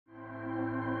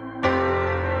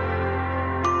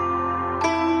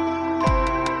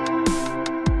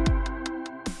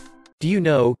Do you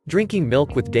know, drinking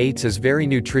milk with dates is very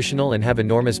nutritional and have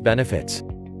enormous benefits?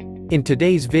 In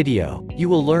today's video, you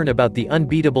will learn about the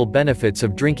unbeatable benefits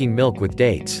of drinking milk with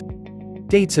dates.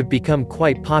 Dates have become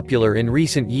quite popular in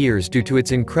recent years due to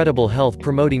its incredible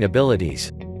health-promoting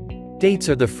abilities. Dates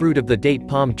are the fruit of the date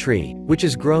palm tree, which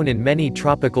is grown in many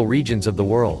tropical regions of the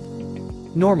world.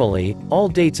 Normally, all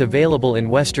dates available in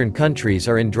Western countries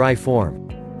are in dry form.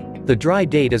 The dry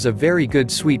date is a very good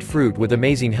sweet fruit with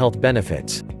amazing health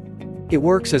benefits. It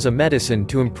works as a medicine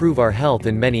to improve our health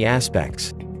in many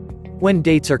aspects. When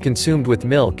dates are consumed with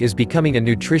milk is becoming a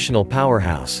nutritional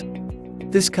powerhouse.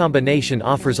 This combination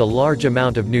offers a large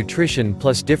amount of nutrition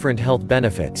plus different health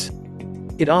benefits.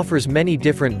 It offers many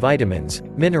different vitamins,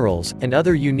 minerals, and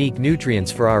other unique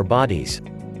nutrients for our bodies.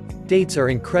 Dates are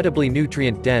incredibly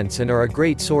nutrient-dense and are a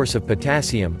great source of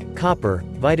potassium, copper,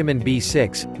 vitamin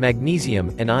B6,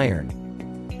 magnesium, and iron.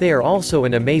 They are also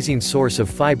an amazing source of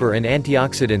fiber and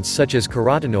antioxidants such as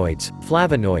carotenoids,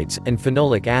 flavonoids, and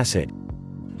phenolic acid.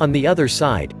 On the other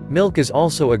side, milk is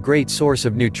also a great source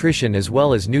of nutrition as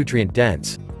well as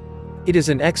nutrient-dense. It is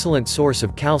an excellent source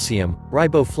of calcium,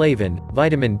 riboflavin,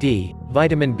 vitamin D,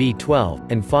 vitamin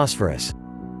B12, and phosphorus.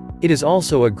 It is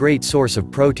also a great source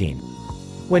of protein.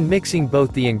 When mixing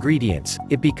both the ingredients,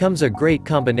 it becomes a great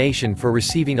combination for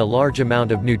receiving a large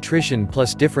amount of nutrition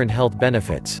plus different health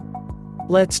benefits.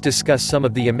 Let's discuss some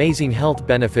of the amazing health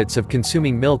benefits of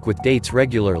consuming milk with dates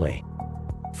regularly.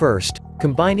 First,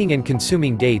 combining and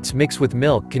consuming dates mixed with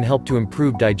milk can help to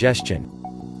improve digestion.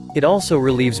 It also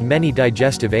relieves many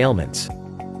digestive ailments.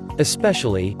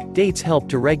 Especially, dates help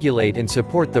to regulate and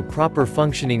support the proper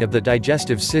functioning of the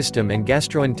digestive system and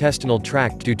gastrointestinal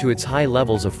tract due to its high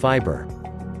levels of fiber.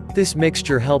 This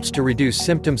mixture helps to reduce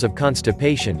symptoms of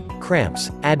constipation,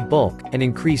 cramps, add bulk, and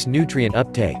increase nutrient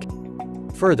uptake.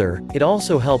 Further, it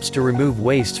also helps to remove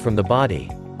wastes from the body.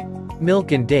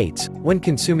 Milk and dates, when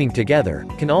consuming together,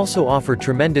 can also offer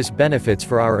tremendous benefits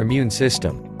for our immune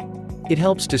system. It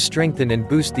helps to strengthen and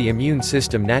boost the immune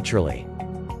system naturally.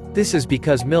 This is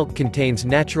because milk contains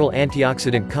natural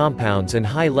antioxidant compounds and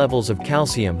high levels of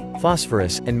calcium,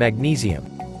 phosphorus, and magnesium.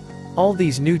 All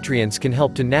these nutrients can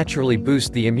help to naturally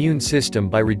boost the immune system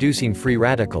by reducing free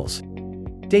radicals.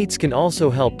 Dates can also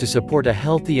help to support a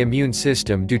healthy immune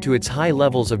system due to its high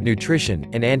levels of nutrition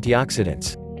and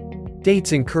antioxidants.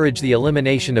 Dates encourage the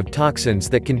elimination of toxins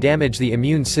that can damage the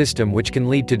immune system, which can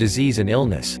lead to disease and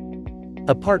illness.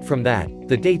 Apart from that,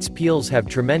 the dates peels have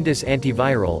tremendous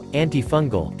antiviral,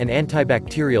 antifungal, and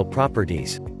antibacterial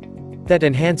properties that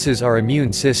enhances our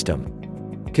immune system.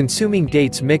 Consuming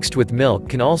dates mixed with milk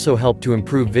can also help to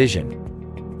improve vision.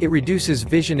 It reduces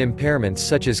vision impairments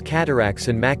such as cataracts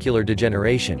and macular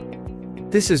degeneration.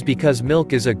 This is because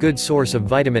milk is a good source of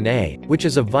vitamin A, which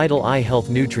is a vital eye health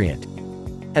nutrient.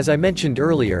 As I mentioned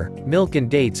earlier, milk and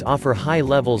dates offer high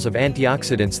levels of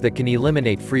antioxidants that can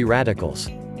eliminate free radicals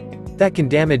that can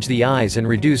damage the eyes and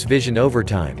reduce vision over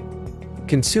time.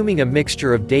 Consuming a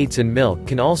mixture of dates and milk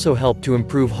can also help to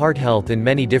improve heart health in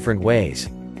many different ways.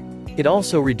 It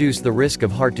also reduces the risk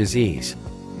of heart disease.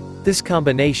 This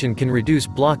combination can reduce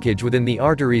blockage within the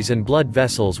arteries and blood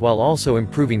vessels while also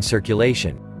improving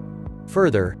circulation.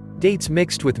 Further, dates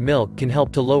mixed with milk can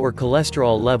help to lower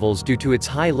cholesterol levels due to its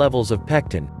high levels of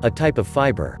pectin, a type of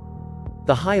fiber.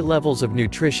 The high levels of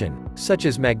nutrition, such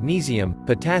as magnesium,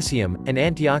 potassium, and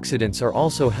antioxidants are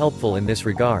also helpful in this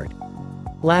regard.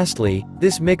 Lastly,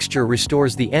 this mixture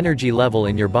restores the energy level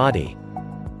in your body.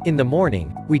 In the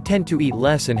morning, we tend to eat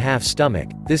less and half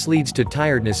stomach. This leads to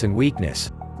tiredness and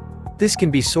weakness. This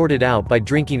can be sorted out by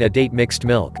drinking a date-mixed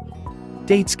milk.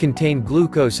 Dates contain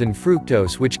glucose and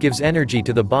fructose, which gives energy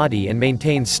to the body and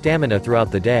maintains stamina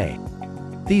throughout the day.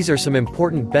 These are some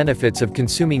important benefits of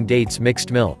consuming dates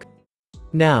mixed milk.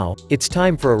 Now, it's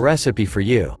time for a recipe for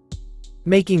you.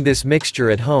 Making this mixture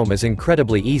at home is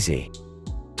incredibly easy.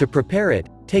 To prepare it,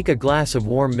 take a glass of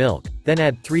warm milk, then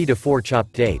add 3 to 4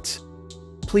 chopped dates.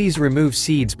 Please remove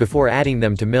seeds before adding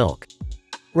them to milk.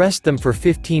 Rest them for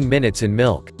 15 minutes in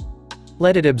milk.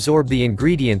 Let it absorb the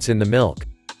ingredients in the milk.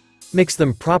 Mix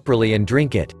them properly and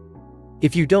drink it.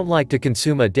 If you don't like to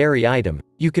consume a dairy item,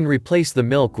 you can replace the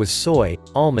milk with soy,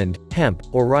 almond, hemp,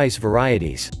 or rice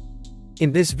varieties.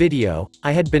 In this video,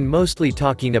 I had been mostly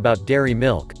talking about dairy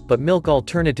milk, but milk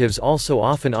alternatives also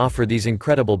often offer these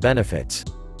incredible benefits.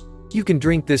 You can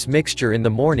drink this mixture in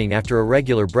the morning after a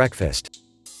regular breakfast.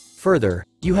 Further,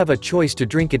 you have a choice to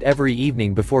drink it every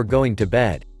evening before going to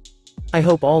bed. I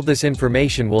hope all this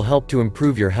information will help to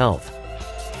improve your health.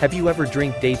 Have you ever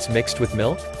drank dates mixed with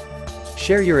milk?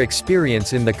 Share your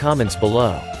experience in the comments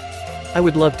below. I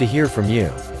would love to hear from you.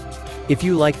 If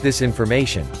you like this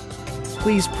information,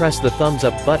 Please press the thumbs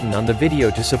up button on the video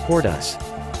to support us.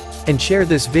 And share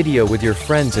this video with your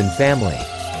friends and family.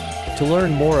 To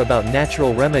learn more about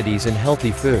natural remedies and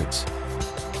healthy foods,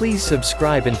 please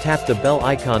subscribe and tap the bell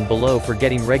icon below for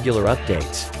getting regular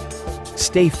updates.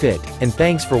 Stay fit, and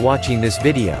thanks for watching this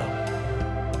video.